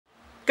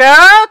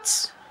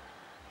Goats?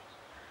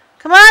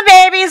 Come on,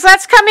 babies.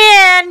 Let's come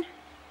in.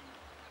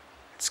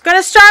 It's going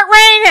to start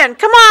raining.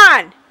 Come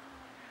on.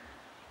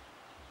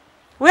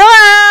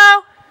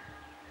 Willow.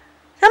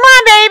 Come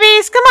on,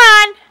 babies. Come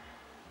on.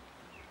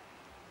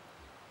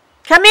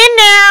 Come in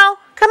now.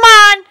 Come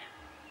on.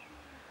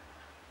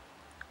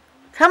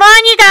 Come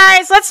on, you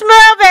guys. Let's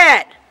move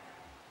it.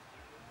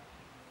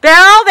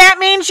 Belle, that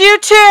means you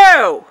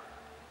too.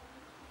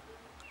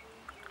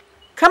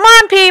 Come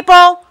on,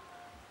 people.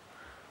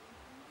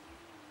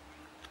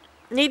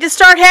 Need to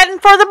start heading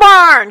for the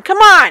barn. Come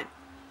on.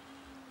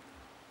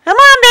 Come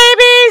on,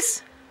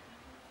 babies.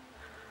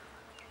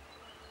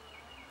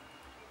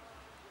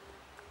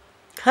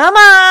 Come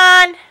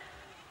on.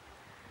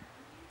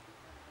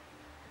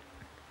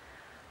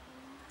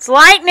 It's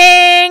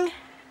lightning.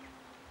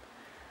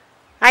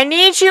 I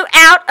need you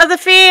out of the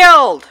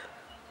field.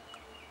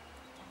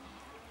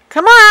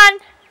 Come on.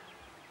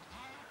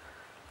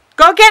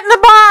 Go get in the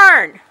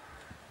barn.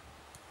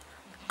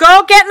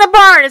 Go get in the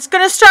barn. It's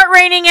going to start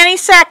raining any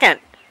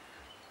second.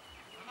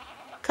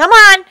 Come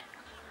on.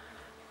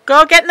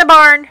 Go get in the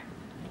barn.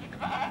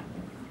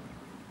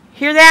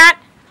 Hear that?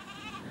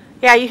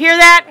 Yeah, you hear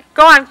that?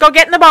 Go on. Go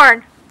get in the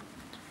barn.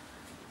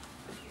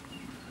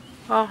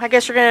 Well, I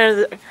guess you're going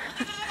to...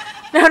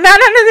 No, not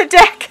under the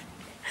deck.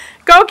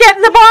 Go get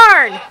in the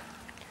barn.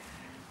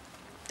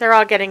 They're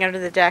all getting under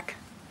the deck.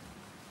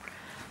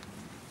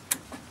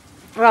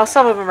 Well,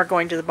 some of them are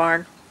going to the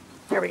barn.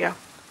 There we go.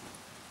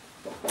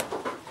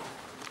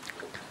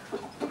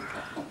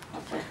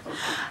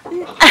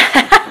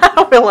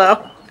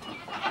 Willow.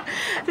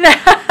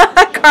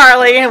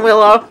 Carly and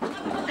Willow.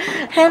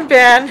 And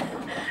Ben.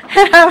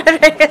 And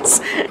Amadeus.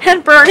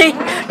 And Bernie.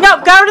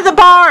 No, go to the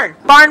barn.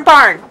 Barn.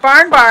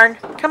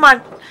 Come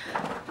on.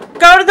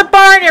 Go to the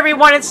barn,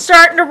 everyone. It's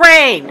starting to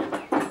rain.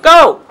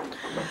 Go.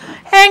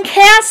 And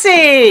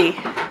Cassie.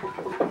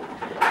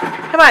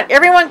 Come on,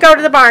 everyone go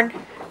to the barn.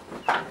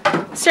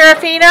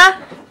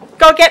 Serafina,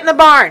 go get in the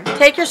barn.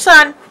 Take your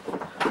son.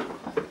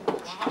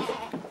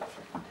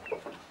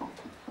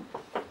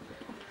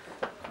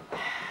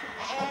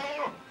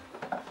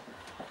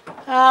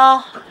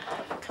 Oh,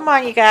 come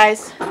on, you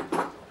guys.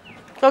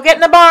 Go get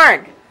in the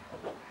barn.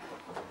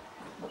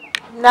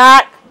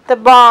 Not the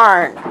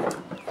barn.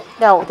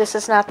 No, this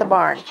is not the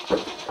barn.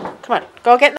 Come on, go get in the